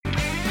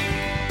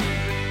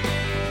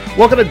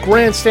Welcome to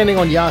Grandstanding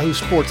on Yahoo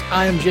Sports.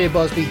 I am Jay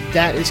Busby.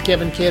 That is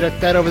Kevin Kaduk.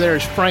 That over there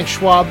is Frank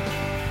Schwab.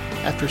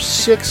 After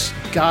 6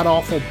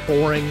 god-awful,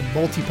 boring,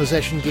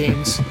 multi-possession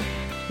games,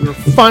 we were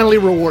finally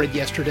rewarded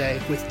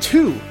yesterday with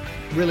 2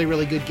 really,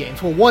 really good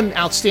games. Well, one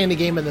outstanding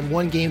game and then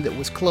one game that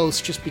was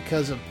close just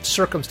because of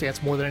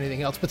circumstance more than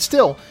anything else. But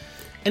still,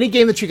 any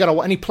game that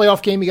any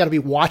playoff game you got to be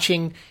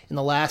watching in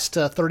the last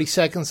 30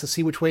 seconds to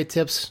see which way it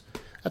tips,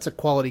 that's a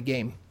quality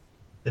game.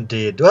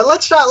 Indeed. Well,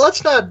 let's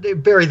not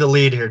bury the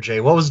lead here, Jay.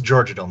 What was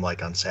Georgia Dome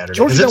like on Saturday?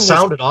 Because it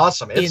sounded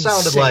awesome. It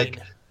sounded like,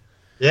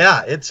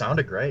 it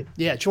sounded great.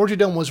 Yeah, Georgia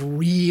Dome was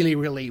really,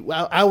 really.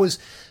 I was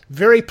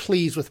very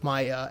pleased with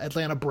my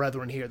Atlanta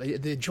brethren here.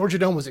 The Georgia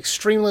Dome was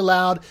extremely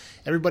loud.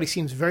 Everybody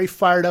seems very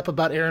fired up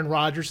about Aaron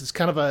Rodgers. It's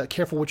kind of a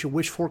careful what you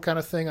wish for kind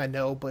of thing, I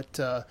know, but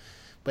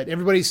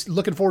everybody's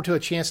looking forward to a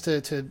chance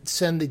to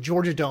send the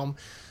Georgia Dome,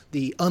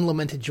 the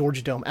unlamented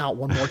Georgia Dome, out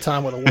one more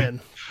time with a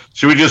win.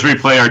 Should we just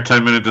replay our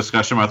 10-minute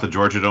discussion about the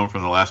Georgia Dome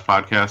from the last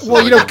podcast?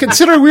 Well,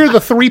 considering we're the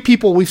 3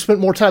 people we've spent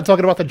more time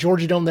talking about the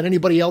Georgia Dome than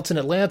anybody else in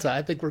Atlanta,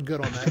 I think we're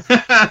good on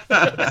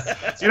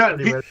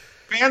that.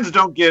 Fans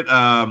don't get.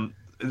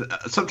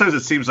 Sometimes it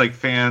seems like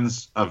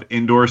fans of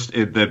teams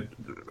that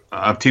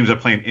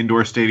play in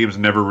indoor stadiums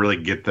never really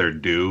get their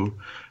due.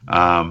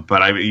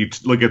 But you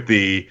look at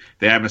the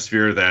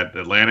atmosphere that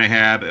Atlanta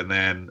had, and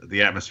then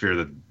the atmosphere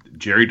that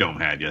Jerry Dome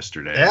had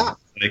yesterday. Yeah,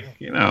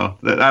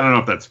 I don't know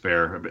if that's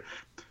fair.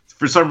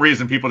 For some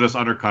reason, people just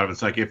undercut it.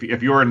 It's like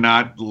if you're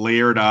not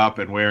layered up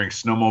and wearing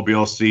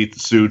snowmobile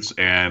suits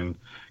and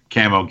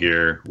camo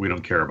gear, we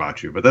don't care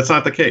about you. But that's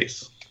not the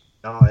case.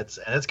 No, it's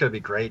going to be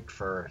great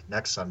for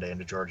next Sunday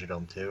into Georgia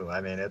Dome too. I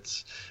mean,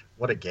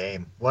 what a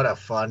game, what a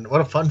fun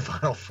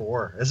Final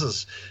Four.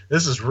 This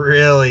is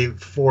really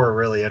 4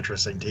 really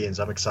interesting teams.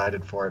 I'm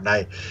excited for it, and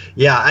I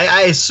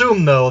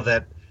assume though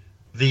that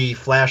the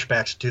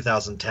flashbacks of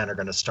 2010 are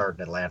going to start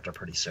in Atlanta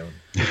pretty soon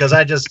because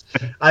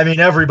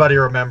everybody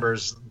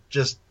remembers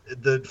just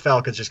the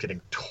Falcons just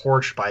getting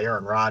torched by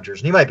Aaron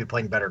Rodgers, and he might be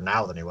playing better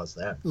now than he was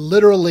then.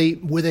 Literally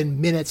within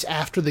minutes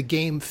after the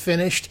game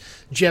finished,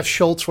 Jeff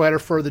Schultz, writer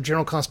for the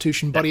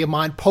Journal-Constitution, buddy of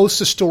mine,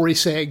 posts a story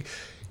saying,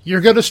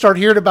 "You're going to start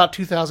hearing about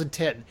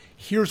 2010.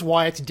 Here's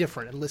why it's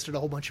different," and listed a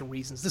whole bunch of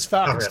reasons. This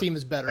Falcons team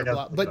is better,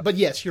 but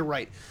yes, you're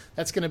right.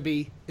 It's going to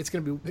be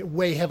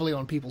way heavily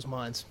on people's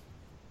minds.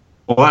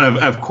 Well, and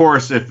of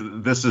course, if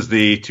this is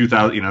the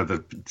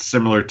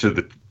similar to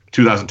the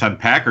 2010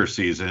 Packers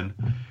season,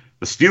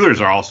 the Steelers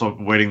are also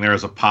waiting there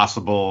as a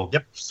possible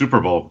Super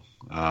Bowl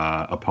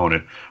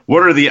opponent.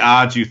 What are the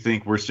odds you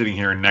think we're sitting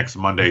here next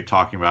Monday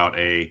talking about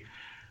a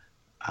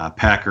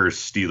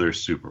Packers-Steelers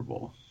Super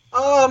Bowl?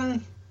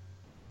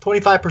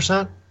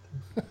 25%.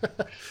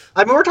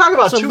 I mean, we're talking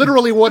about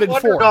literally 1 in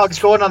 4 dogs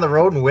going on the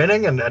road and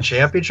winning and a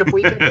championship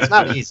weekend. It's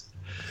not easy.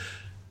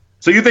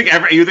 So you think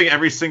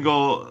every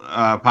single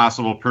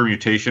possible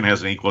permutation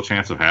has an equal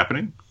chance of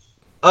happening?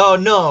 Oh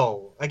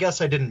no, I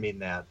guess I didn't mean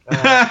that.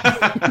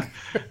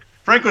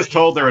 Frank was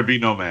told there would be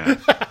no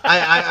math.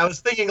 I was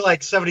thinking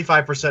like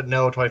 75%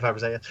 no,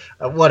 25%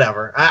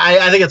 whatever.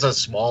 I think it's a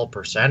small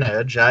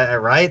percentage,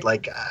 right?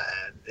 Like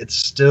it's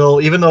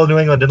still, even though New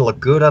England didn't look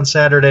good on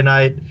Saturday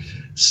night,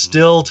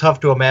 still tough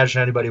to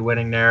imagine anybody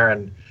winning there.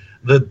 And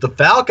the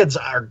Falcons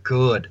are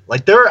good.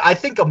 Like there are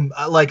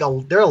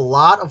a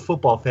lot of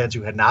football fans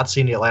who had not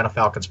seen the Atlanta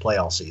Falcons play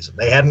all season.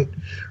 They hadn't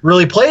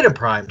really played in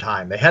prime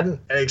time. They hadn't,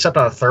 except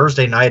on a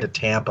Thursday night at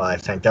Tampa. I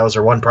think that was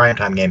their one prime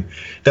time game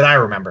that I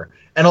remember.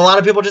 And a lot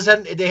of people just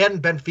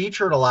hadn't been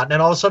featured a lot. And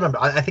then all of a sudden,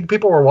 I think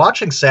people were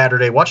watching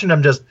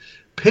them just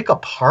pick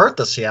apart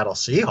the Seattle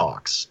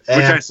Seahawks. Which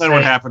I said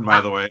would happen, by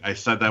the way. I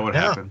said that would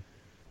happen.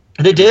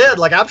 They did.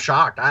 Like, I'm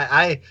shocked.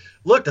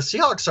 Look, the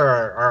Seahawks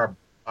are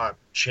a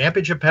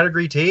championship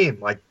pedigree team.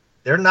 Like,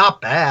 they're not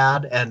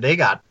bad, and they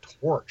got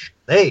torched.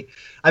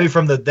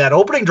 From that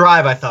opening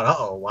drive, I thought,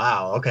 oh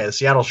wow, okay, the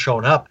Seattle's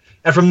showing up.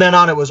 And from then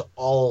on, it was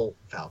all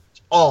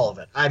Falcons, all of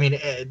it. I mean,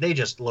 they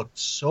just looked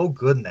so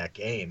good in that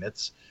game.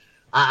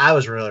 I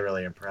was really,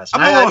 really impressed.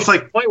 I'm almost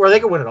like the point where they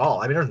could win it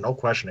all. I mean, there's no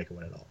question they could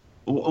win it all.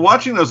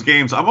 Watching those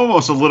games, I'm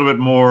almost a little bit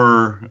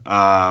more.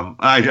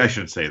 I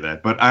shouldn't say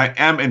that, but I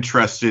am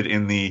interested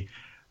in the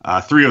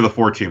 3 of the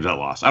 4 teams that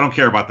lost. I don't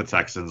care about the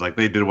Texans. Like,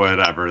 they did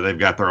whatever. They've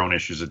got their own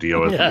issues to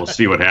deal with. Yeah. We'll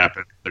see what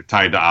happens. They're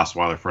tied to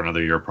Osweiler for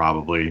another year,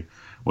 probably.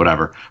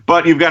 Whatever.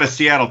 But you've got a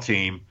Seattle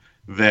team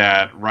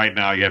that right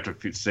now you have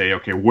to say,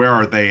 okay, where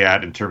are they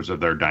at in terms of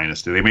their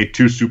dynasty? They made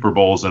 2 Super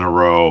Bowls in a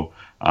row,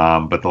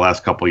 but the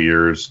last couple of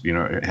years,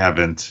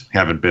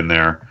 haven't been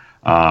there.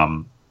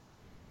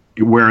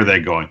 Where are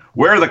they going?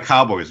 Where are the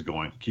Cowboys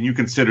going? Can you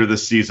consider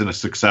this season a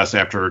success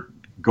after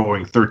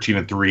going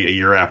 13-3 a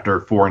year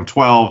after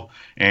 4-12,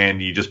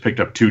 and you just picked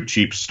up 2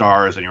 cheap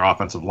stars, and your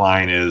offensive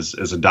line is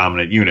a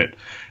dominant unit?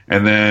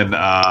 And then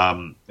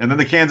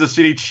the Kansas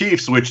City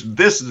Chiefs, which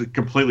this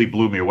completely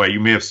blew me away.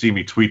 You may have seen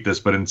me tweet this,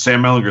 but in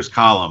Sam Mellinger's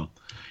column,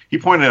 he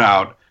pointed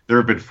out there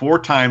have been 4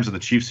 times in the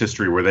Chiefs'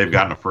 history where they've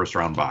gotten a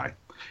first-round bye.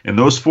 In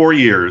those 4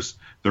 years,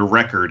 their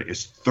record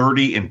is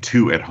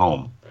 30-2 at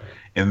home.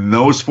 In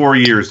those 4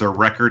 years, their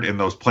record in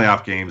those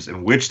playoff games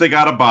in which they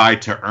got a bye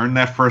to earn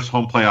that first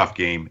home playoff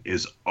game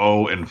is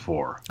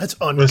 0-4. That's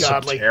With some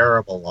ungodly.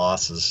 terrible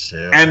losses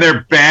too. And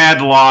they're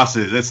bad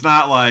losses. It's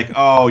not like,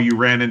 oh, you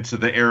ran into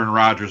the Aaron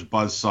Rodgers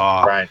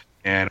buzzsaw right.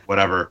 and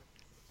whatever.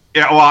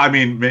 Yeah, well, I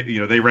mean,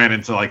 they ran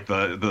into like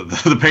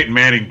the Peyton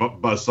Manning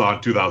buzzsaw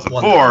in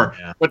 2004,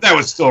 yeah. but that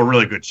was still a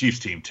really good Chiefs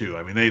team too.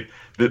 I mean,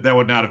 that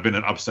would not have been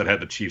an upset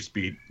had the Chiefs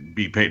beat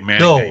Peyton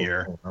Manning that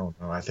year. No.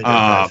 I think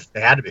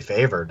they had to be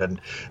favored.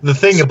 And the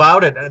thing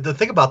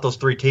about those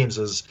three teams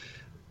is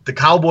the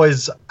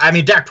Cowboys. I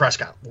mean, Dak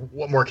Prescott.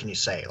 What more can you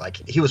say?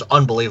 Like, he was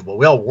unbelievable.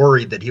 We all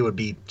worried that he would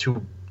be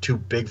too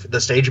big,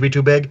 the stage would be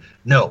too big.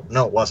 No,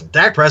 it wasn't.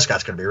 Dak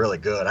Prescott's going to be really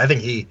good. I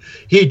think he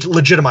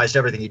legitimized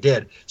everything he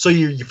did. So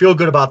you feel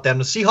good about them.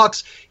 The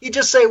Seahawks, you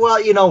just say,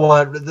 well, you know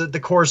what, the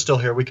core is still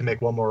here. We can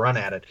make one more run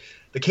at it.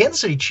 The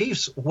Kansas City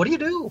Chiefs, what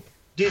do?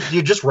 Do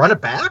you just run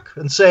it back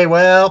and say,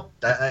 well,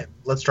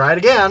 let's try it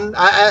again?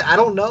 I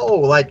don't know.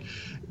 Like,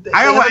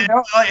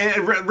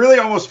 it really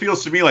almost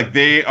feels to me like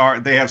they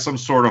have some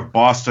sort of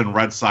Boston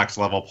Red Sox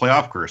level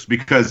playoff curse,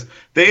 because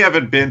they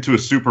haven't been to a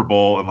Super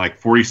Bowl in like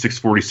 46,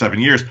 47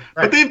 years,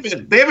 right. But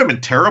they haven't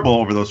been terrible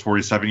over those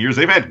 47 years.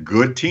 They've had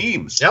good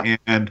teams, yep.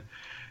 And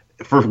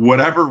for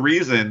whatever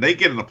reason, they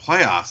get in the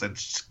playoffs. And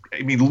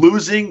I mean,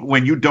 losing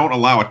when you don't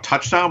allow a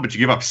touchdown, but you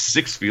give up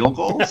 6 field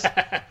goals.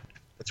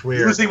 It's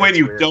weird. Losing when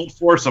you don't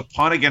force a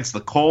punt against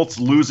the Colts.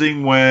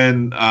 Losing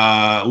when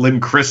Lynn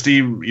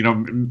Christie,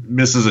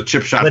 misses a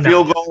chip shot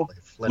field goal.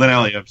 Lynn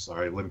Elliott. I'm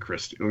sorry, Lynn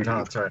Christie. No,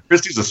 that's right.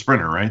 Christie's a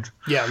sprinter, right?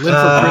 Yeah, Lynn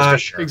for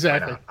Christie. Sure,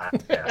 exactly.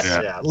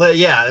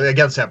 Yeah.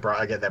 Against that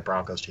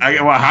Broncos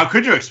team. Well, how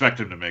could you expect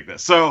him to make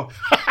this? So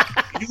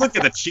you look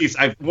at the Chiefs.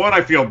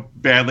 I feel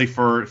badly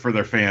for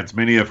their fans,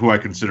 many of who I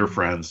consider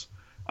friends.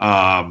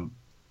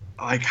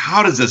 Like,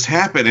 how does this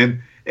happen?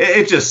 And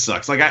it just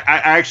sucks. Like,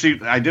 I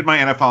did my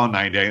NFL on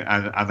 9-day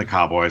on the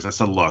Cowboys. I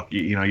said, look,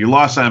 you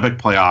lost an epic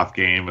playoff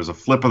game. It was a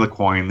flip of the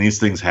coin. These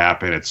things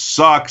happen. It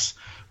sucks,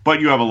 but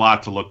you have a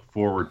lot to look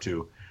forward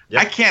to.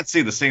 Yep. I can't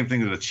say the same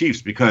thing to the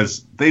Chiefs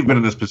because they've been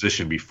in this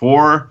position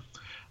before.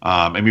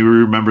 I mean, we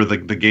remember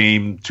the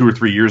game 2 or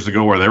 3 years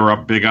ago where they were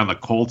up big on the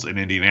Colts in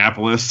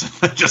Indianapolis.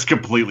 Just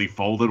completely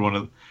folded, one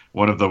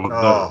of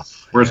the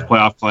worst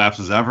playoff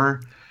collapses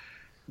ever.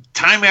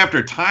 Time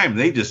after time,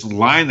 they just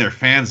line their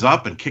fans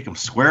up and kick them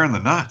square in the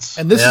nuts.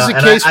 And this is a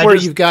case where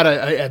you've got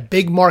a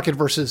big market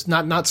versus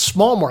not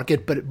small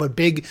market, but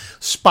big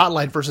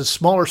spotlight versus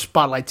smaller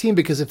spotlight team.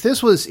 Because if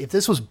this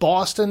was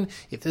Boston,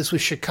 if this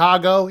was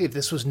Chicago, if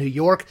this was New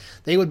York,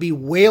 they would be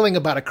wailing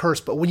about a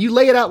curse. But when you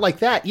lay it out like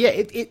that, yeah,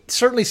 it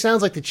certainly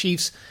sounds like the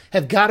Chiefs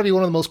have got to be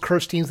one of the most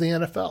cursed teams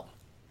in the NFL.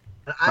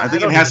 I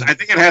think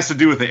it has to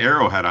do with the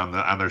arrowhead on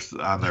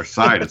their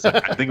side. I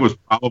think it was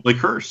probably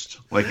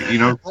cursed. Like,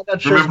 remember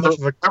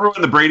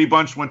when the Brady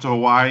Bunch went to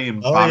Hawaii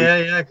and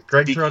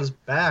Greg threw on his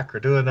back or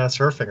doing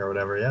surfing or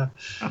whatever. Yeah,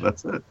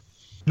 that's it.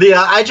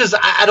 I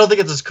don't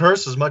think it's as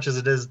cursed as much as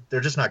it is. They're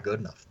just not good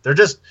enough. They're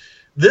just.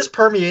 This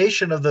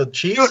permeation of the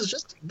Chiefs is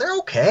just, they're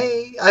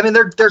okay. I mean,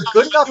 they're good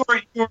enough.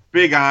 You were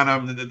big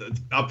on them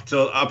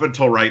up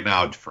until right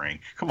now,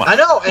 Frank. Come on. I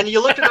know, and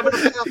you look at them in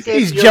the playoff game.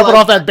 He's jumping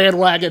off that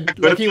bandwagon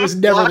like he was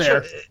never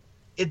there.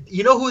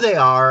 You know who they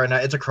are, and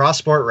it's a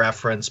cross-sport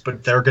reference,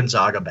 but they're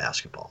Gonzaga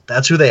basketball.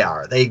 That's who they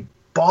are. They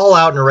ball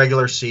out in a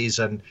regular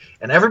season,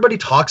 and everybody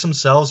talks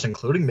themselves,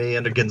 including me,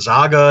 into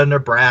Gonzaga in their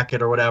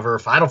bracket or whatever,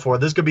 Final Four.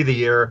 This could be the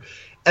year.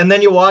 And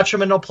then you watch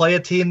them, and they'll play a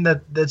team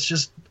that's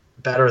just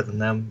better than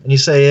them, and you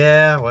say,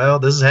 yeah, well,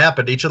 this has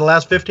happened each of the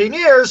last 15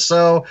 years,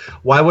 so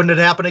why wouldn't it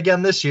happen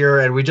again this year?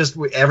 And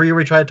every year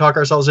we try to talk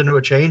ourselves into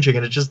a changing,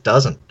 and it just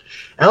doesn't.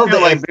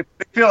 They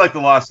feel like the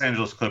Los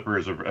Angeles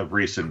Clippers of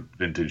recent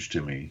vintage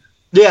to me.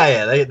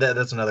 Yeah,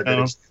 that's another good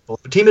example.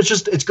 The team is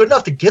it's good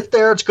enough to get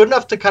there. It's good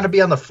enough to kind of be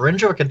on the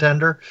fringe of a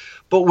contender,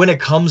 but when it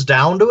comes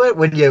down to it,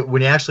 when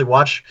you actually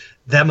watch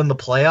them in the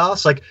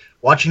playoffs, like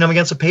watching them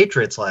against the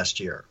Patriots last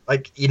year,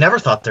 like, you never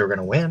thought they were going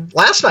to win.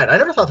 Last night, I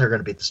never thought they were going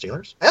to beat the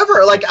Steelers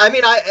ever. Like, I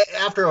mean,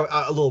 after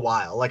a little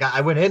while, like,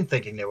 I went in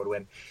thinking they would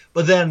win,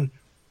 but then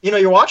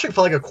you're watching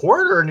for like a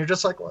quarter, and you're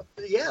just like, well,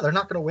 yeah, they're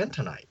not going to win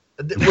tonight.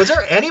 Was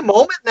there any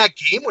moment in that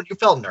game when you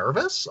felt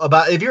nervous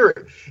about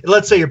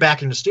let's say you're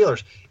backing the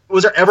Steelers?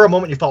 Was there ever a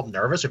moment you felt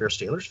nervous if you're a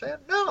Steelers fan?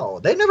 No,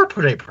 they never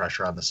put any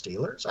pressure on the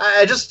Steelers.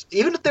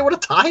 Even if they would have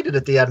tied it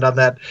at the end on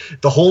the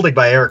holding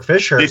by Eric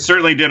Fisher. They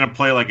certainly didn't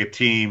play like a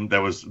team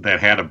that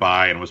had a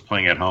bye and was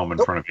playing at home in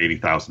front of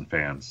 80,000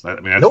 fans. I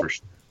mean, that's for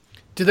sure.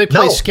 Did they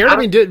play scared? I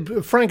mean,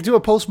 did Frank do a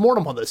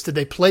postmortem on this? Did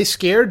they play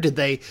scared? Did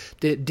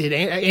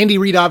Andy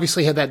Reid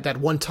obviously had that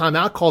one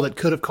timeout call that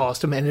could have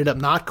cost him, ended up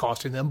not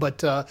costing them.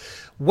 But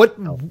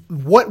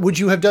what would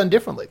you have done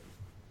differently?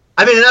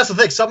 I mean, and that's the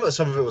thing. Some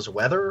of it was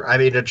weather. I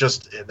mean, they're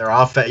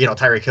off.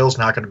 Tyreek Hill's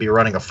not going to be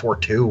running a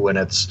 4.2 when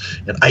it's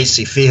an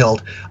icy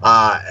field.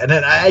 And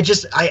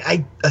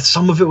then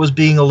some of it was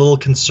being a little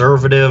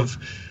conservative.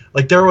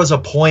 Like, there was a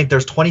point.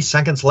 There's 20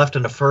 seconds left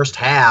in the first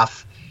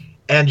half,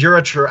 and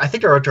I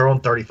think you're at your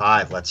own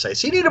 35, let's say.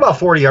 So you need about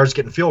 40 yards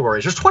getting field goal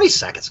range. There's 20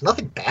 seconds.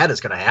 Nothing bad is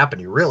going to happen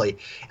to you, really.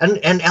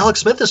 And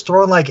Alex Smith is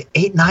throwing like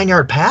 8,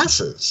 9-yard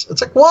passes.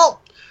 It's like,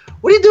 well,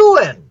 what are you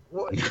doing?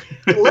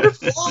 Let it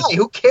fly.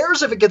 Who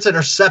cares if it gets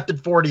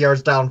intercepted 40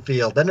 yards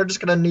downfield? Then they're just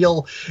going to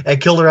kneel and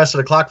kill the rest of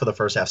the clock for the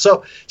first half.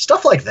 So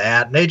stuff like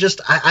that. And I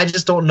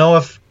just don't know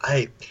if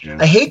I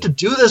hate to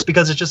do this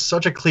because it's just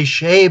such a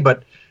cliche,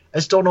 but I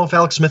just don't know if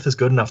Alex Smith is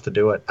good enough to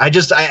do it. I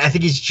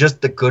think he's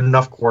just the good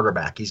enough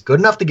quarterback. He's good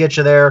enough to get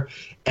you there,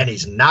 and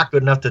he's not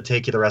good enough to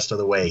take you the rest of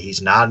the way.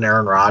 He's not an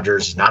Aaron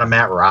Rodgers. He's not a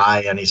Matt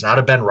Ryan. He's not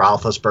a Ben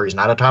Roethlisberger. He's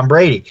not a Tom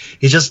Brady.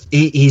 He's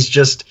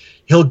just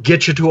he'll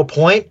get you to a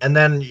point, and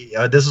then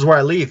this is where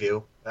I leave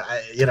you.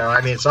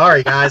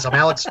 Sorry guys, I'm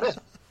Alex Smith.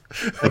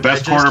 The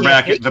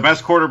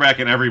best quarterback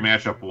in every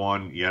matchup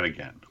won yet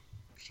again.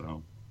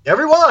 So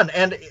everyone,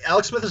 and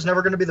Alex Smith is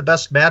never going to be the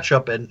best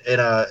matchup in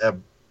a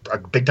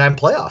big time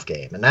playoff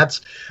game, and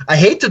I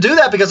hate to do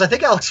that because I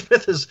think Alex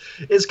Smith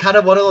is kind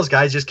of one of those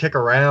guys just kick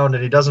around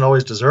and he doesn't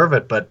always deserve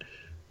it. But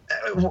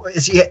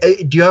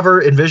do you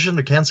ever envision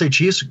the Kansas City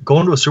Chiefs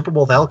going to a Super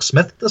Bowl with Alex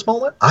Smith at this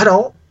moment? I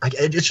don't.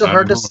 It's just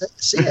hard to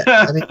see it.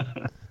 I mean,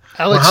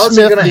 Alex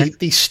Smith,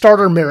 the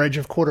starter marriage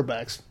of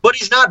quarterbacks. But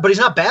he's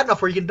not bad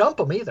enough where you can dump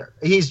him either.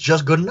 He's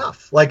just good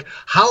enough. Like,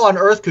 how on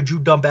earth could you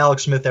dump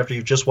Alex Smith after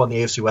you've just won the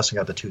AFC West and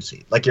got the 2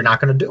 seed? Like, you're not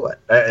going to do it.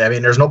 I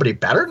mean, there's nobody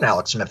better than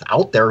Alex Smith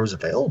out there who's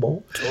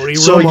available.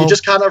 So you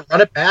just kind of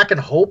run it back and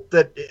hope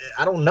that,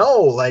 I don't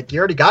know, like, you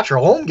already got your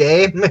home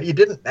game.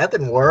 That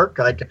didn't work.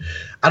 Like,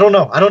 I don't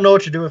know. I don't know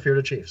what you do if you're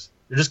the Chiefs.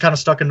 You're just kind of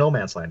stuck in no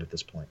man's land at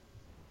this point.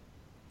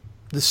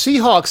 The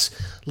Seahawks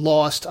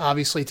lost,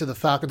 obviously, to the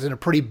Falcons in a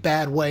pretty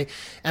bad way.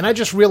 And I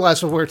just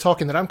realized when we were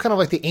talking that I'm kind of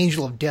like the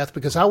angel of death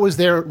because I was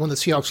there when the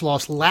Seahawks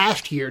lost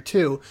last year,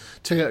 too,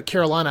 to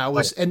Carolina.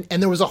 And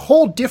there was a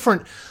whole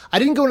different – I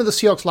didn't go into the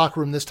Seahawks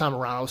locker room this time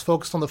around. I was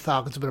focused on the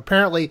Falcons. But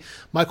apparently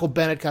Michael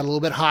Bennett got a little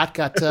bit hot,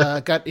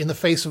 got in the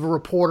face of a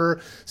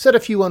reporter, said a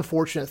few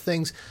unfortunate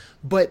things.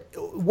 But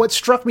what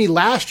struck me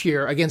last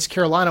year against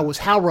Carolina was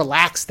how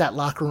relaxed that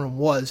locker room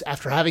was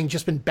after having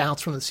just been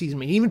bounced from the season. I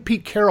mean, even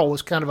Pete Carroll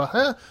was kind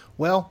of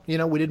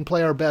we didn't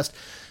play our best.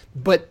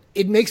 But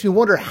it makes me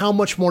wonder how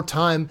much more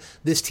time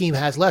this team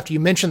has left. You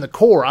mentioned the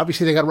core.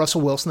 Obviously, they got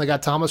Russell Wilson, they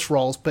got Thomas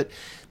Rawls, but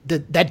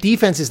that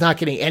defense is not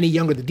getting any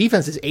younger. The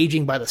defense is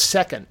aging by the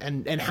second.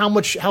 And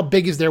how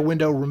big is their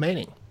window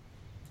remaining?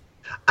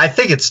 I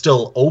think it's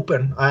still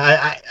open.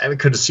 I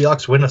could the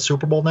Seahawks win a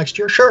Super Bowl next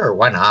year? Sure,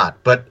 why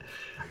not? But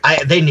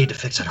they need to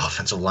fix that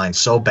offensive line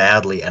so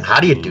badly. And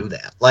how do you do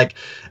that? Like,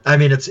 I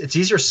mean, it's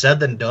easier said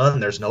than done.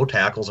 There's no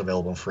tackles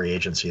available in free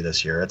agency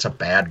this year. It's a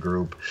bad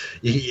group.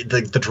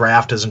 The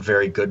draft isn't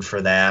very good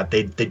for that.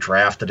 They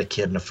drafted a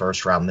kid in the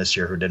first round this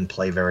year who didn't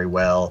play very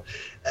well.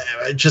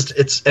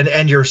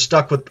 And you're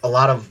stuck with a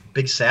lot of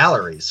big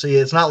salaries. So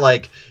it's not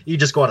like you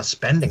just go on a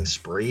spending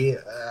spree.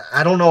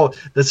 I don't know.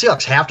 The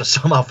Seahawks have to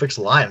somehow fix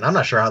the line, and I'm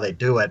not sure how they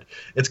do it.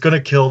 It's going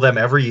to kill them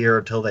every year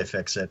until they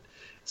fix it.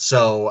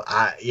 So,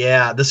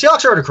 the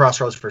Seahawks are at a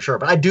crossroads for sure.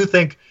 But I do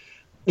think,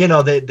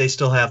 they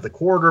still have the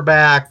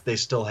quarterback. They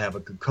still have a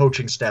good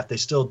coaching staff. They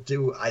still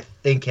do, I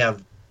think,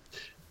 have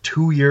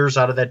 2 years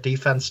out of that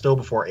defense still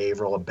before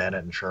Averill and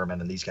Bennett and Sherman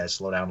and these guys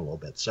slow down a little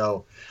bit.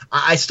 So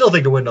I still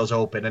think the window's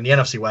open, and the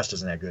NFC West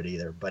isn't that good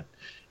either. But,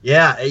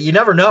 you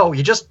never know.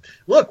 You just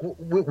 – look,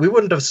 we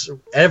wouldn't have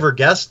ever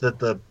guessed that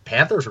the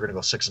Panthers were going to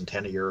go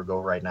 6-10 a year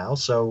ago right now.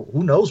 So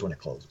who knows when it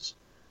closes.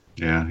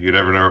 Yeah, you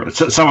never know.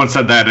 Someone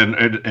said that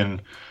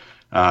in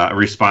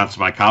response to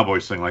my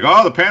Cowboys thing, like,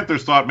 "Oh, the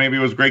Panthers thought maybe it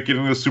was great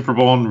getting the Super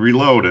Bowl and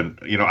reload." And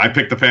I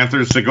picked the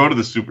Panthers to go to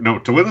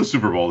to win the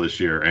Super Bowl this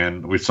year,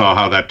 and we saw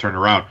how that turned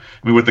around.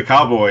 I mean, with the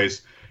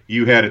Cowboys,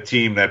 you had a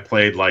team that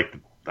played like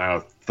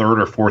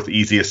third or fourth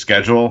easiest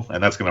schedule,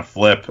 and that's going to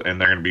flip,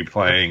 and they're going to be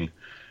playing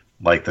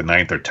like the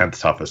 9th or 10th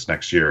toughest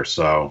next year.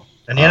 So.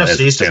 And the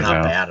NFC East is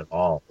not bad at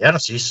all. The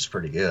NFC East is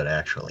pretty good,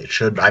 actually. It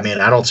should. I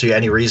mean, I don't see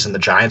any reason the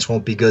Giants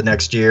won't be good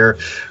next year.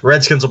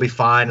 Redskins will be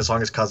fine as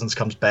long as Cousins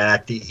comes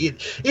back. The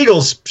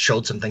Eagles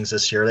showed some things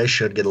this year. They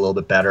should get a little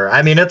bit better.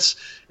 I mean, it's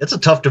a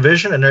tough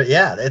division, and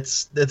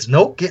there's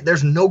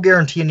no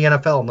guarantee in the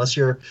NFL unless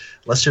you're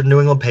New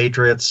England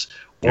Patriots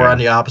or on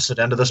the opposite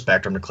end of the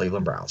spectrum, the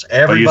Cleveland Browns.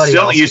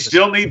 You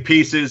still need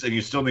pieces, and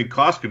you still need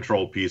cost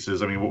control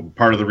pieces. I mean,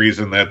 part of the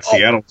reason that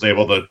Seattle was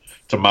able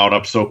to mount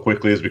up so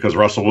quickly is because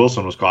Russell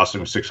Wilson was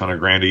costing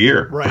 $600,000 a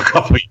year. Right.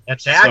 And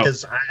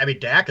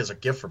Dak is a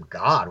gift from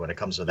God when it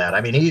comes to that.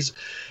 I mean,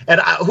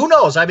 who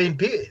knows? I mean,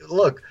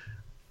 look,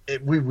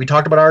 we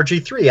talked about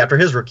RG3 after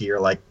his rookie year.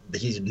 Like,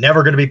 he's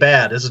never going to be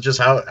bad. This is just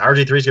how RG3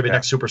 is going to be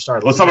next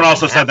superstar. Well, someone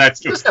also said that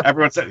too.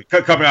 Everyone said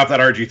coming off that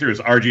RG3 is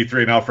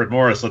RG3 and Alfred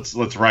Morris.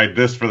 Let's ride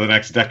this for the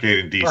next decade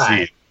in DC.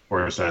 Right. Of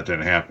course, that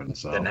didn't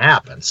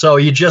happen. So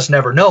you just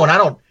never know. And I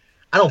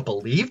don't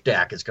believe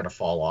Dak is going to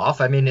fall off.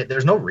 I mean,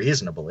 there's no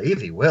reason to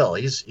believe he will.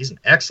 He's an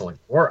excellent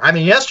quarterback. I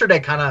mean, yesterday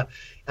kind of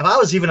and I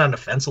was even on the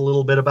fence a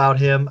little bit about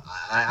him.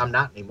 I'm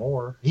not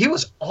anymore. He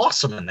was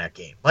awesome in that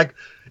game. Like,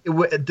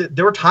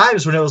 there were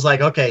times when it was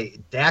like, okay,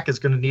 Dak is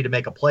going to need to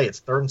make a play.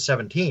 It's 3rd and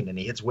 17, and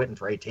he hits Witten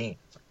for 18.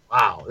 It's like,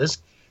 wow, this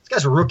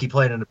guy's a rookie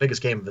playing in the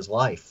biggest game of his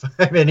life.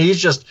 I mean,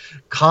 he's just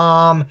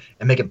calm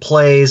and making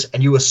plays,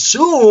 and you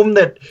assume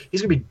that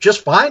he's going to be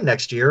just fine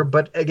next year.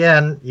 But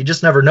again, you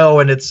just never know,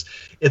 and it's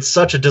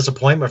such a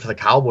disappointment for the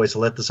Cowboys to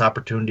let this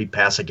opportunity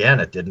pass again.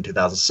 It did in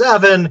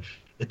 2007.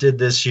 It did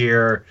this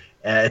year.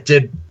 It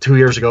did 2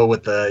 years ago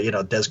with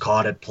the Des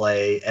Caudet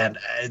play, and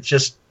you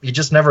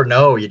just never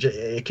know.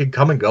 It can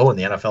come and go in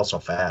the NFL so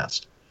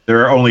fast.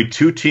 There are only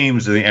 2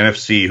 teams in the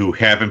NFC who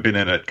haven't been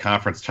in a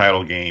conference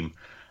title game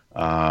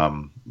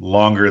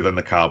longer than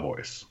the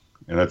Cowboys,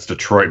 and that's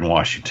Detroit and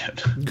Washington.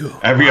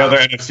 Every other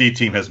NFC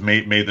team has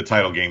made the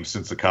title game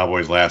since the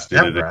Cowboys last did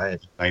it in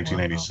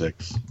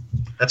 1996. Wow.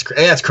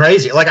 That's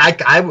crazy. Like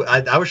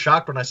I was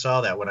shocked when I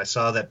saw that. When I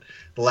saw that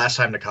the last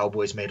time the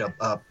Cowboys made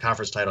a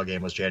conference title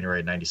game was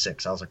January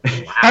 '96. I was like,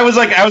 wow. I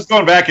was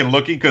going back and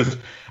looking because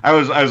I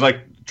was like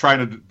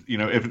trying to,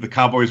 if the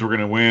Cowboys were going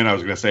to win, I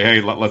was going to say,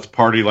 hey, let's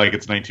party like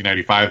it's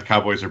 1995. The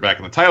Cowboys are back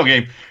in the title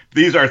game.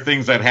 These are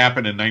things that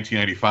happened in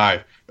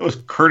 1995. It was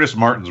Curtis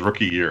Martin's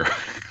rookie year.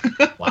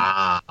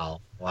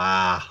 Wow.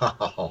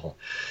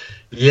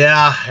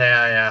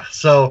 Yeah.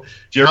 So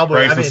Jerry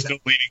Rice is still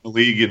leading the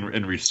league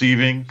in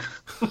receiving.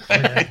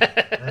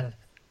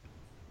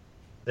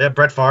 Yeah,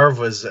 Brett Favre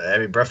was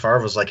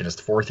like in his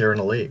 4th year in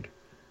the league.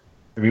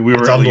 I mean,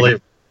 it's unbelievable.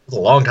 It was a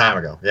long time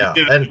ago. Yeah.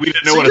 We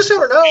didn't know what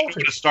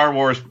a Star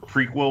Wars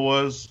prequel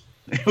was.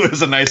 It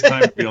was a nice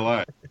time to be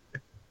alive.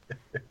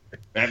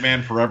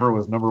 Batman Forever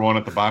was #1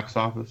 at the box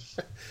office.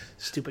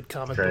 Stupid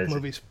comic book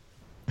movies.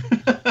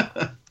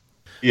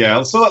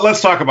 Yeah, so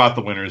let's talk about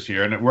the winners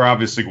here. And we're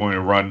obviously going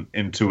to run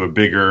into a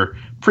bigger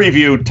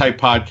preview type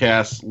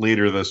podcast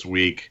later this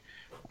week.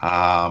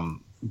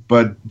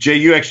 But Jay,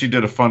 you actually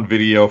did a fun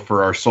video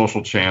for our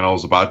social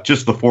channels about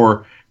just the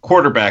 4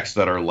 quarterbacks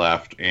that are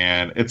left,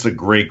 and it's a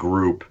great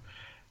group.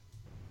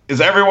 Is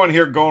everyone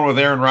here going with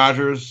Aaron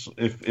Rodgers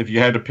if you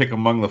had to pick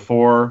among the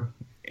 4?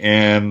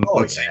 And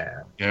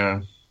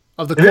yeah.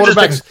 Of the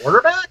quarterbacks,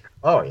 quarterback?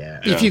 Oh yeah.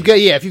 If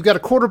you've got a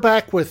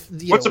quarterback with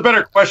what's a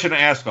better question to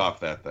ask off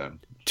that then?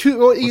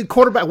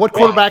 Quarterback. What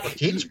quarterback?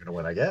 Team's going to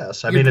win, I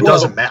guess. I mean, it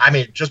doesn't matter. I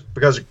mean, just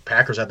because the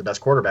Packers had the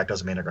best quarterback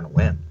doesn't mean they're going to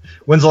win.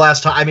 When's the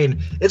last time? I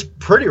mean, it's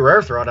pretty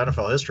rare throughout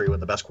NFL history when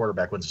the best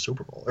quarterback wins a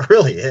Super Bowl. It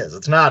really is.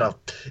 It's not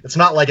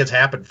like it's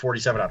happened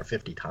 47 out of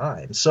 50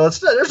 times. So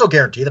there's no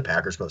guarantee the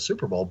Packers go to the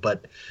Super Bowl.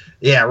 But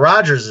yeah,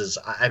 Rodgers is.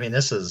 I mean,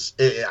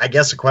 I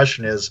guess the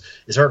question is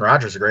Aaron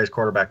Rodgers the greatest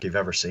quarterback you've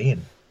ever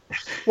seen?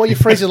 Well, you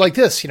phrase it like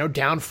this,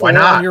 down 4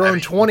 on your own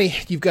 20.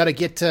 You've got to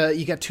get.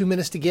 You got 2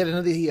 minutes to get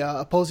into the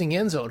opposing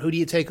end zone. Who do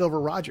you take over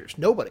Rodgers?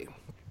 Nobody.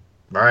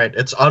 All right,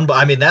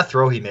 I mean, that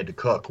throw he made to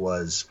Cook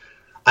was.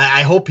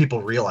 I hope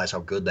people realize how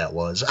good that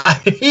was.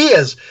 He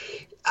is.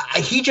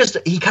 He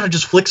kind of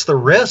just flicks the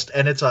wrist,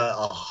 and it's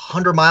a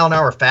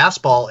 100-mile-an-hour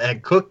fastball,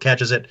 and Cook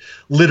catches it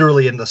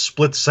literally in the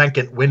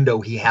split-second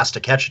window he has to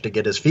catch it to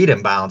get his feet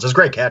in bounds. It's a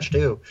great catch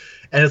too.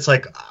 And it's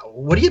like,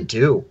 what do you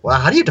do? Well,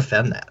 how do you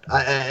defend that?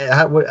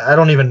 I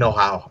don't even know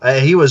how.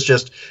 He was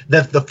just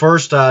the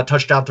first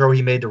touchdown throw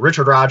he made to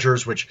Richard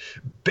Rodgers, which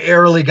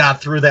barely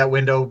got through that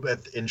window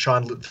through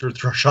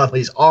Sean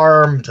Lee's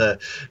arm to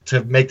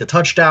make the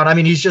touchdown. I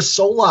mean, he's just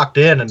so locked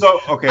in. And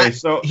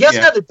he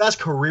hasn't had the best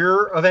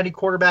career of any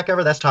quarterback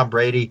ever. That's Tom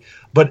Brady.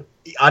 But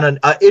on an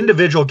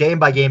individual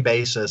game-by-game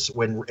basis,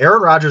 when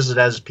Aaron Rodgers is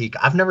at his peak,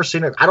 I've never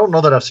seen it. I don't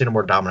know that I've seen a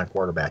more dominant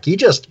quarterback. He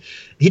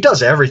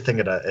does everything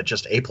at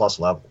just A+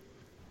 level.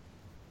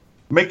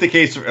 Make the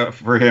case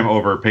for him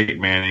over Peyton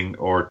Manning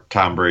or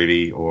Tom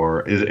Brady,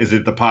 or is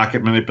it the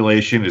pocket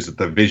manipulation? Is it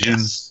the vision?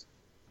 Yes.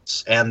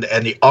 And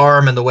the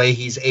arm and the way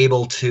he's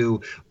able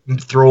to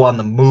throw on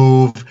the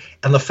move,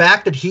 and the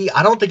fact that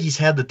I don't think he's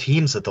had the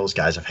teams that those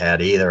guys have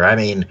had either. I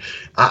mean,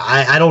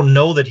 I don't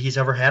know that he's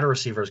ever had a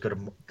receiver as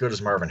good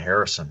as Marvin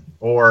Harrison,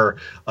 or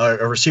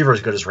a receiver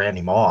as good as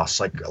Randy Moss,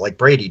 like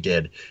Brady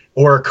did,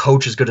 or a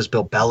coach as good as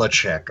Bill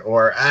Belichick.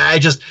 Or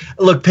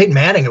look, Peyton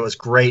Manning, it was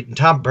great, and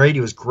Tom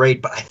Brady was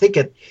great, but I think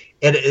at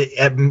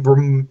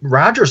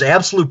Rodgers'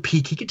 absolute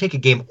peak, he could take a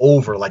game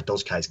over like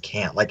those guys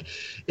can't. Like,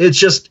 it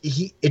just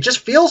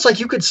feels like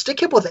you could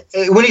stick him with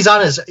when he's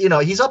on his,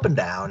 he's up and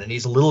down and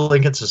he's a little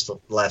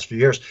inconsistent the last few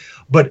years.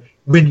 But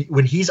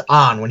when he's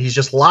on, when he's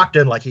just locked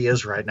in like he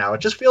is right now, it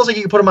just feels like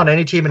you can put him on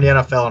any team in the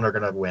NFL and they're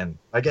going to win.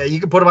 Like, you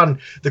can put him on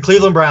the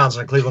Cleveland Browns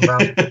and the Cleveland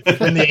Browns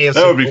in the AFC.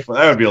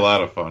 That would be a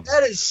lot of fun.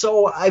 That is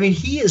so. I mean,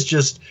 he is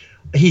just.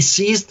 He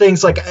sees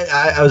things like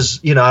I was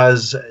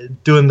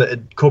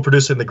doing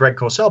co-producing the Greg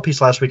Cosell piece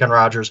last week on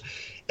Rodgers,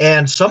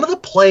 and some of the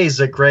plays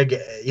that Greg,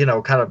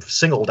 kind of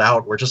singled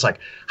out were just like,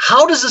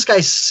 how does this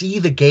guy see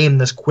the game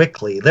this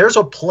quickly? There's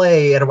a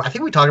play, and I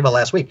think we talked about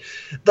last week.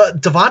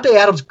 Devontae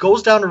Adams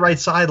goes down the right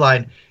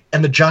sideline,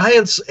 and the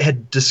Giants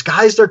had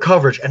disguised their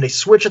coverage, and they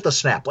switch at the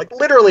snap, like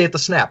literally at the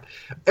snap.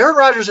 Aaron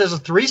Rodgers has a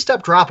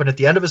 3-step drop, and at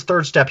the end of his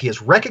 3rd step, he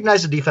has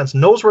recognized the defense,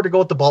 knows where to go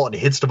with the ball, and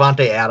hits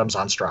Davante Adams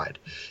on stride.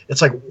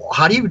 It's like,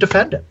 how do you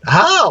defend it?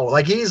 How?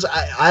 Like,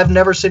 I've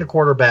never seen a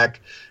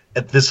quarterback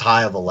at this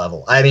high of a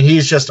level. I mean,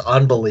 he's just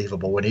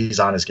unbelievable when he's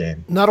on his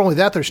game. Not only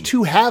that, there's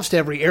 2 halves to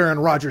every Aaron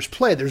Rodgers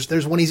play.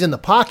 There's when he's in the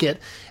pocket,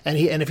 and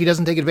if he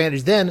doesn't take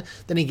advantage then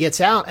he gets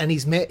out, and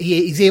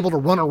he's able to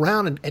run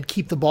around and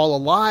keep the ball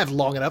alive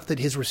long enough that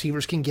his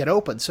receivers can get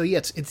open. So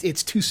yeah,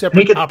 it's 2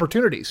 separate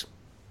opportunities.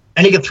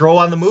 And he could throw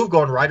on the move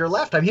going right or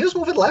left. I mean, he was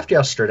moving left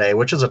yesterday,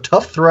 which is a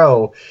tough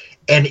throw,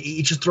 and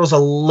he just throws a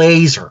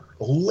laser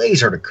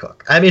to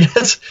Cook. I mean,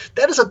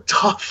 that is a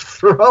tough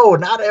throw.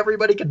 Not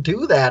everybody can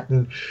do that,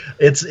 and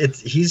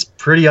he's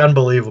pretty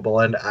unbelievable.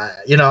 And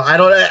I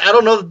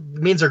don't know if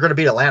it means they're going to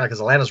beat Atlanta,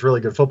 because Atlanta's a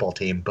really good football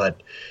team,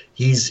 but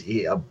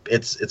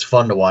it's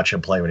fun to watch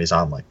him play when he's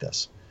on like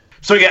this.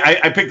 So yeah,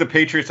 I picked the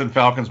Patriots and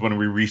Falcons when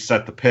we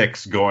reset the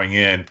picks going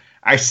in.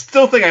 I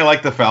still think I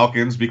like the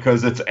Falcons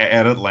because it's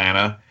at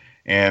Atlanta.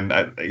 And,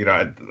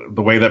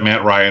 the way that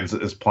Matt Ryan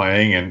is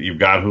playing, and you've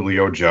got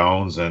Julio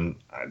Jones, and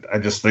I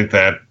just think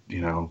that,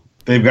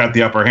 they've got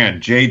the upper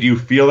hand. Jay, do you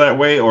feel that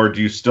way, or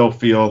do you still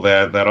feel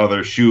that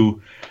other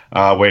shoe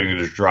waiting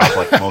to drop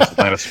like most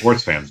Atlanta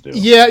sports fans do?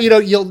 Yeah,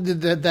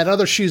 that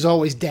other shoe's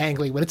always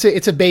dangling, but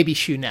it's a baby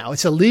shoe now.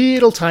 It's a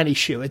little tiny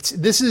shoe.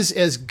 This is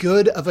as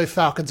good of a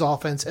Falcons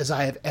offense as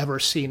I have ever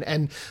seen,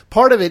 and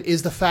part of it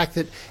is the fact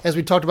that, as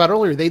we talked about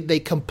earlier, they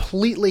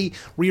completely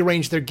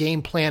rearranged their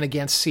game plan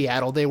against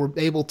Seattle. They were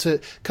able to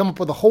come up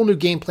with a whole new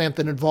game plan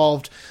that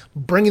involved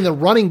bringing the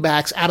running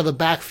backs out of the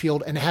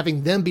backfield and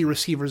having them be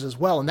receivers as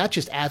well, and that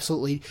just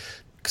absolutely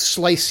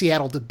slice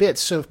Seattle to bits.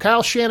 So if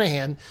Kyle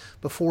Shanahan,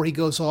 before he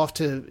goes off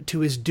to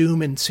his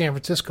doom in San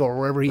Francisco or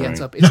wherever he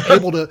ends up, is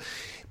able to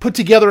put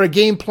together a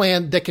game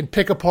plan that can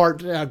pick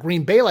apart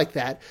Green Bay like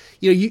that,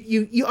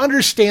 you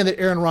understand that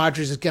Aaron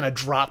Rodgers is going to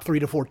drop 3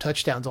 to 4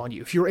 touchdowns on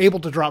you. If you're able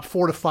to drop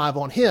 4 to 5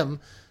 on him,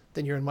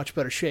 then you're in much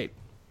better shape.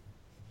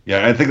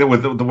 Yeah, I think that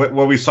with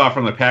what we saw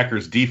from the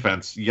Packers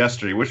defense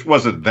yesterday, which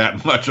wasn't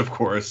that much, of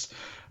course,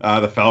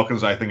 the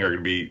Falcons, I think, are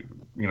going to be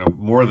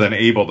more than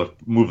able to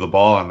move the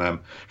ball on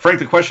them. Frank,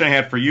 the question I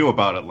had for you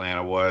about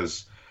Atlanta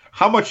was,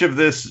 how much of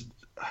this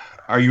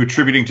are you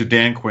attributing to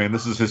Dan Quinn?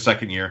 This is his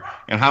 2nd year.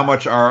 And how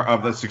much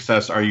of the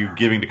success are you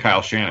giving to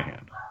Kyle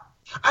Shanahan?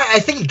 I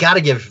think you got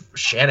to give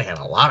Shanahan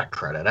a lot of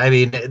credit. I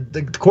mean,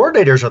 the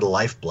coordinators are the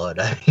lifeblood.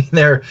 I mean,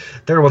 they're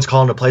the ones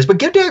calling the plays. But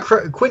give Dan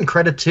Quinn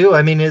credit too.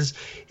 I mean, his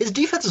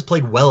defense has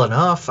played well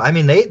enough. I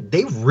mean,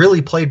 they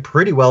really played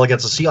pretty well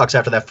against the Seahawks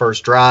after that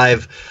first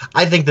drive.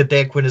 I think that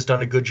Dan Quinn has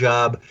done a good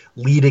job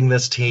leading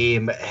this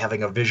team,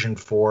 having a vision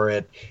for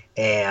it.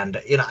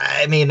 And,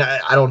 I mean,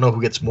 I don't know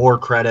who gets more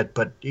credit,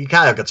 but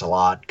Kyle gets a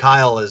lot.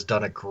 Kyle has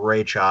done a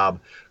great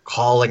job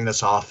calling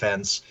this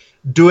offense,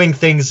 doing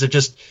things that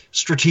just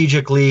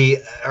strategically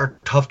are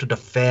tough to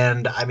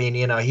defend. I mean,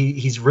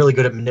 he's really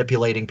good at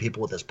manipulating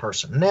people with his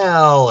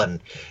personnel and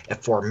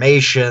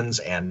formations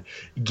and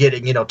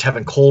getting,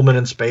 Tevin Coleman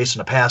in space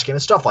in a pass game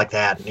and stuff like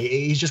that. And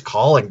he's just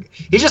calling.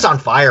 He's just on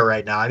fire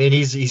right now. I mean,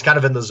 he's kind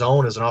of in the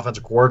zone as an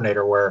offensive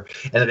coordinator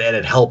and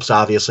it helps,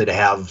 obviously, to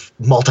have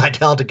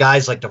multi-talented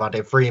guys like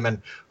Devontae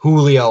Freeman,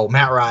 Julio,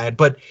 Matt Ryan,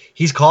 but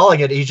he's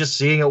calling it. He's just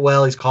seeing it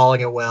well. He's calling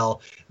it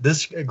well.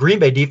 This Green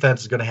Bay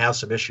defense is going to have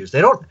some issues.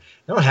 They don't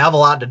have a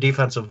lot in the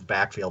defensive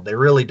backfield. They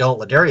really don't.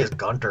 Ladarius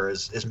Gunter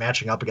is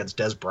matching up against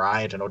Dez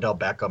Bryant and Odell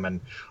Beckham,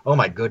 and oh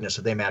my goodness,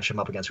 if they match him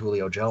up against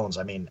Julio Jones,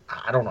 I mean,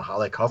 I don't know how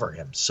they cover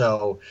him.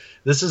 So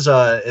this is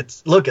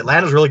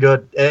Atlanta's really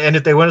good, and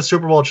if they win a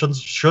Super Bowl, it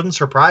shouldn't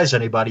surprise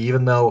anybody.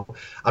 Even though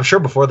I'm sure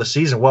before the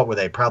season, what were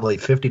they, probably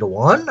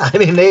 50-1? I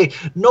mean,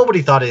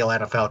 nobody thought the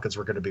Atlanta Falcons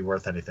were going to be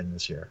worth anything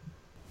this year.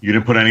 You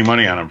didn't put any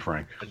money on them,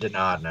 Frank. I did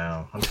not.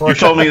 No,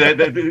 unfortunately. You told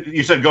me that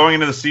you said going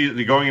into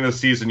the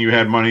season, you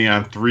had money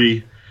on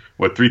three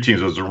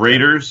teams? It was the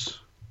Raiders,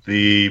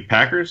 the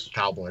Packers,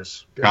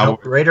 Cowboys.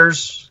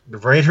 Raiders,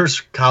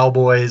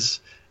 Cowboys,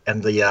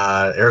 and the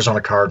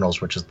Arizona Cardinals,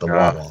 which is the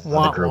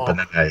other group. And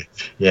then I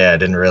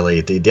didn't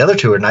really. The other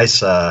two are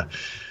nice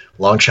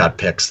long shot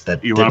picks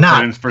that you did want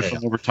not to put in for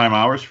some overtime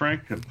hours,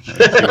 Frank. All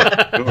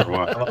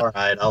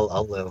right,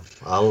 I'll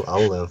live.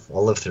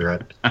 I'll live through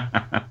it.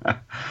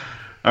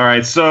 All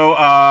right, so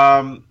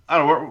I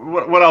don't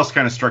know what else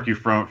kind of struck you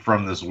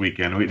from this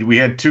weekend. We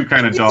had two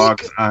kind of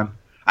dogs on.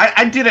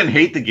 I didn't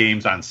hate the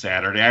games on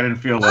Saturday. I didn't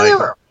feel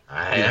like.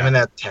 I mean,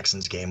 that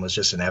Texans game was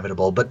just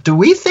inevitable. But do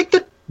we think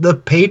that the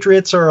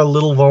Patriots are a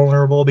little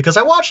vulnerable? Because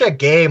I watched that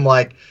game,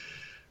 like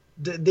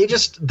they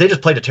just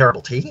played a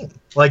terrible team.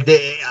 Like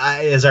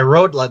as I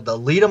wrote, like the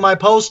lead of my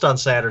post on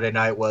Saturday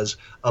night was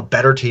a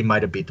better team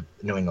might have beat the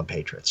New England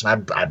Patriots,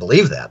 and I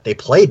believe that they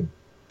played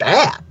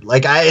bad.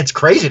 Like it's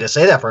crazy to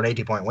say that for an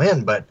 80-point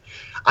win, but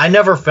I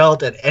never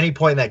felt at any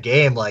point in that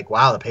game like,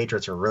 wow, the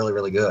Patriots are really,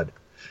 really good.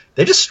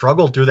 they just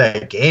struggled through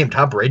that game.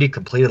 Tom Brady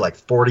completed like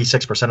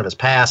 46% of his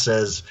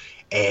passes,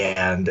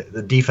 and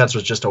the defense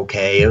was just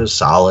okay. It was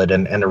solid,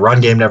 and the run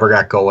game never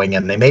got going,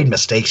 and they made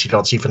mistakes you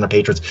don't see from the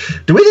Patriots.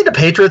 Do we think the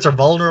Patriots are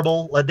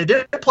vulnerable? Like, they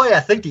did play, I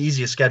think, the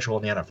easiest schedule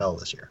in the NFL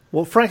this year.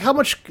 Well, Frank, how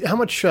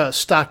much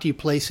stock do you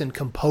place in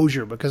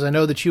composure? Because I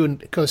know that you and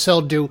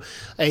Cosell do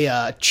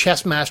a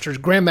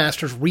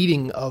grandmaster's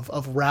reading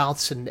of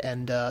routes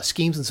and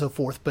schemes and so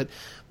forth, but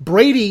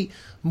Brady,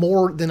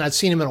 more than I've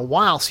seen him in a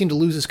while, seemed to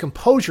lose his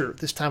composure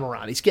this time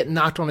around. He's getting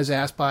knocked on his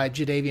ass by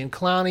Jadeveon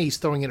Clowney. He's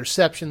throwing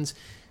interceptions.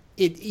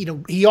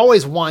 He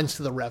always whines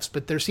to the refs,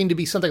 but there seemed to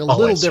be something a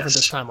little different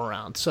this time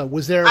around. So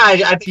was there?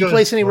 Do you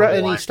place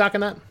any stock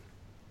in that?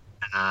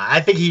 I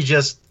think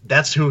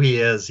that's who he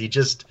is. He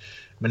just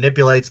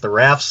manipulates the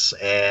refs,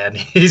 and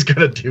he's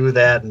going to do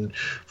that. And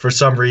for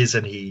some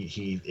reason,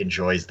 he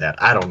enjoys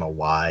that. I don't know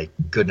why.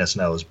 Goodness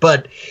knows.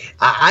 But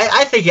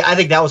I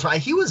think that was why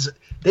he was.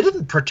 They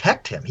didn't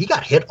protect him. He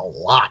got hit a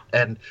lot.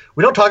 And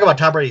we don't talk about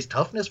Tom Brady's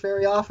toughness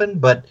very often,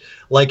 but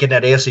like in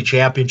that AFC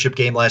Championship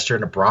game last year,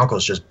 and the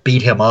Broncos just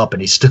beat him up,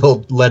 and he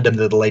still led them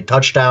to the late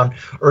touchdown,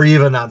 or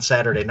even on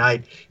Saturday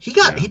night. He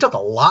took a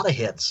lot of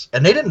hits,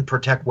 and they didn't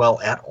protect well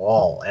at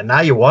all. And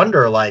now you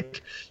wonder,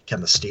 like, can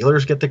the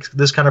Steelers get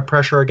this kind of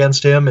pressure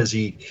against him? Is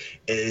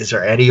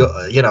there any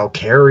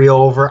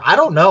carryover? I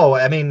don't know.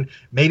 I mean,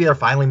 maybe they're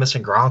finally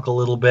missing Gronk a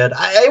little bit.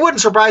 It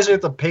wouldn't surprise me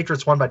if the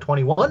Patriots won by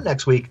 21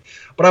 next week.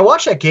 But I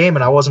watched that game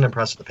and I wasn't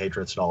impressed with the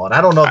Patriots at all. And I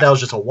don't know if that was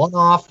just a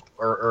one-off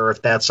or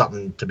if that's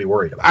something to be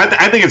worried about.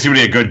 I think it's going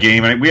to be a good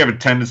game. I mean, we have a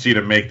tendency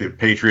to make the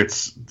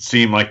Patriots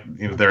seem like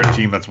they're a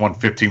team that's won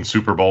 15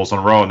 Super Bowls in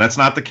a row, and that's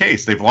not the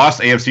case. They've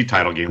lost AFC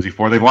title games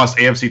before. They've lost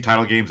AFC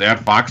title games at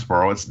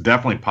Foxborough. It's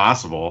definitely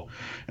possible.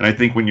 And I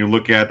think when you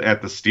look at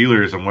the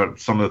Steelers and what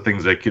some of the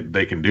things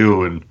they can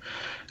do, and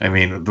I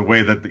mean the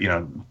way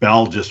that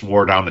Bell just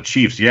wore down the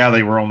Chiefs. Yeah,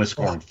 they were only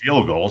scoring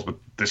field goals, but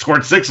they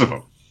scored 6 of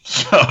them.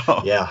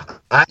 So yeah,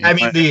 I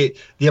mean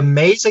the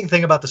amazing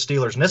thing about the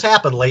Steelers, and this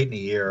happened late in the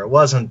year. It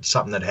wasn't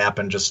something that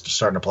happened just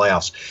starting the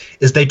playoffs.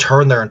 Is they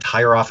turned their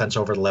entire offense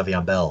over to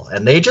Le'Veon Bell,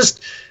 and they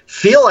just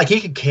feel like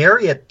he could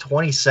carry it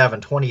 27,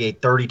 28,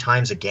 30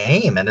 times a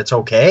game, and it's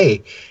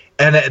okay.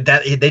 And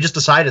that they just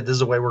decided this is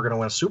the way we're going to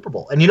win a Super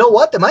Bowl. And you know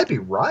what? They might be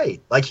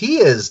right. Like, he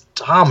is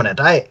dominant.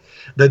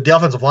 The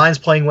offensive line's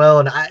playing well,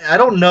 and I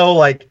don't know.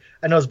 Like,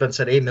 I know it's been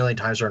said 8 million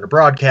times during the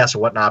broadcast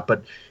and whatnot,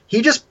 but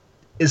he just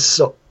is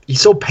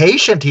he's so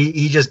patient.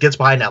 He just gets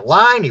behind that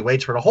line. He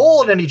waits for the hole,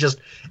 and then he just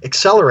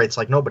accelerates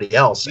like nobody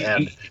else.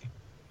 And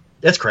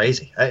it's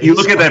crazy. You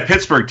look at that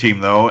Pittsburgh team,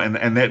 though,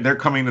 and they're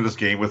coming to this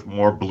game with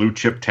more blue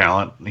chip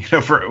talent,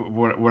 for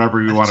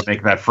whatever you want to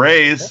make that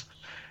phrase.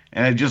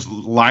 And just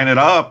line it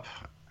up.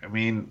 I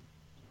mean,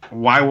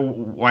 why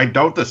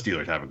don't the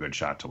Steelers have a good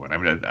shot to win?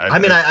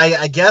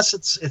 I guess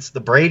it's the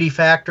Brady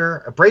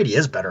factor. Brady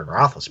is better than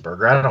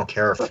Roethlisberger. I don't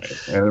care if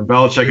and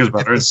Belichick is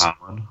better than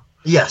Tomlin.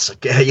 Yes.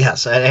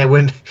 And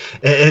when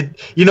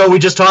we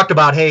just talked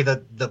about, hey,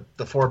 the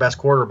 4 best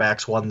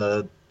quarterbacks won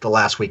the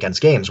last weekend's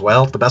games.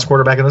 Well, the best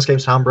quarterback in this game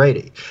is Tom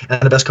Brady,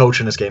 and the best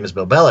coach in this game is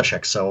Bill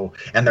Belichick. So,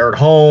 and they're at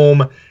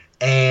home.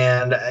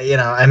 And,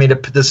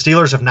 the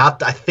Steelers have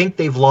not – I think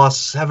they've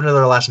lost 7 of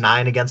their last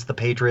 9 against the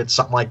Patriots,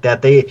 something like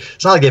that.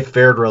 It's not like they've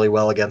fared really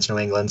well against New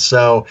England.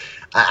 So,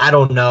 I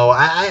don't know.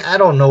 I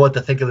don't know what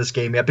to think of this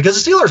game yet,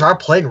 because the Steelers are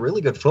playing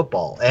really good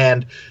football.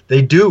 And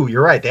they do –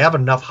 you're right. They have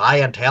enough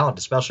high-end talent,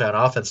 especially on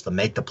offense, to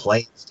make the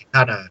plays to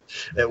kind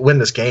of win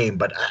this game.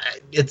 But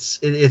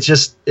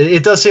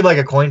it does seem like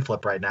a coin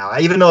flip right now.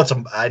 Even though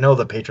I know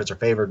the Patriots are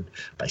favored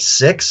by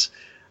 6.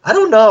 I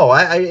don't know.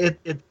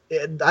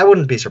 I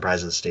wouldn't be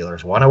surprised if the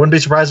Steelers won. I wouldn't be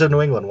surprised if New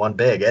England won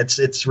big.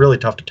 It's really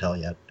tough to tell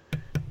yet.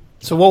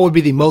 So what would be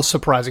the most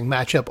surprising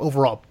matchup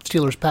overall?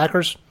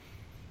 Steelers-Packers?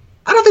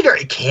 I don't think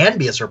it can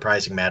be a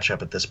surprising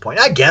matchup at this point.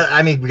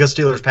 Because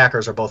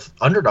Steelers-Packers are both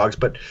underdogs,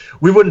 but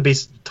we wouldn't be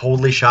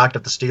totally shocked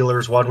if the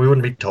Steelers won. We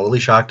wouldn't be totally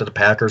shocked if the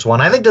Packers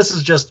won. I think this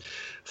is just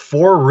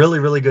 4 really,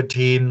 really good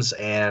teams,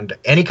 and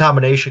any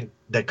combination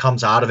that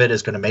comes out of it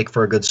is going to make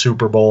for a good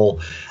Super Bowl.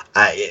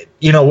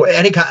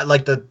 Any kind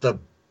like the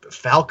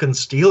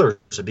Falcons Steelers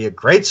would be a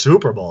great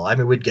Super Bowl. I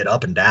mean, we'd get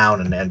up and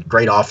down and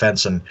great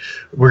offense, and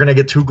we're going to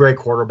get 2 great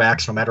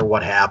quarterbacks no matter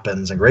what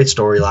happens, and great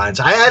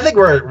storylines. I think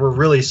we're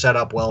really set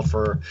up well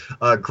for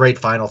a great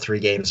final 3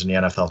 games in the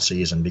NFL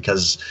season,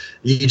 because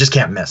you just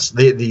can't miss.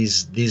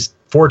 These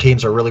 4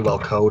 teams are really well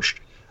coached.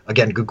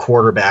 Again, good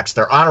quarterbacks.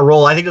 They're on a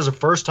roll. I think there's the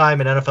first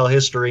time in NFL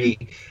history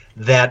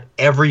that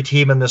every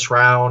team in this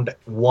round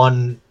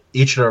won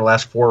each of their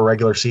last 4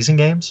 regular season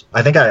games.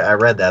 I think I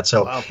read that.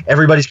 So wow.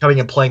 Everybody's coming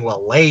and playing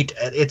well late.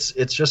 It's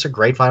just a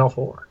great Final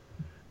Four.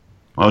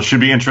 Well, it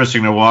should be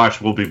interesting to watch.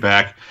 We'll be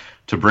back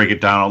to break it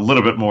down a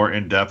little bit more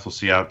in depth. We'll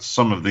see how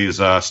some of these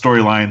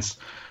storylines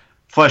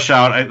flesh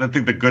out. I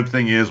think the good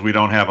thing is we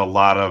don't have a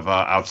lot of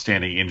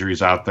outstanding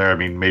injuries out there. I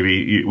mean,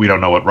 maybe we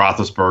don't know what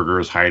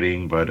Roethlisberger is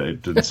hiding, but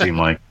it didn't seem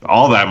like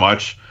all that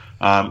much.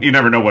 You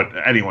never know what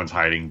anyone's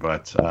hiding,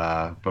 but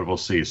we'll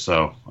see.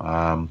 So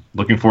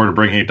looking forward to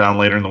bringing it down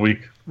later in the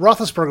week.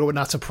 Roethlisberger would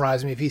not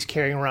surprise me if he's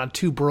carrying around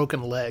 2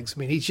 broken legs. I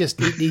mean, he just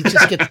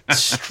gets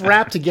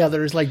strapped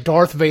together. It's like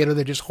Darth Vader.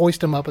 They just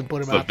hoist him up and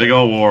put him out. Big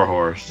old war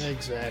horse.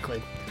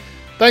 Exactly.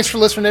 Thanks for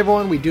listening,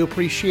 everyone. We do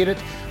appreciate it.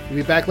 We'll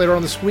be back later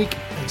on this week.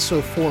 And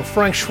so for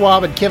Frank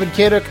Schwab and Kevin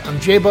Kaduk, I'm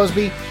Jay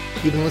Busby.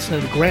 You've been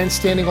listening to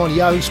Grandstanding on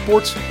Yahoo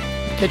Sports.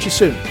 Catch you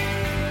soon.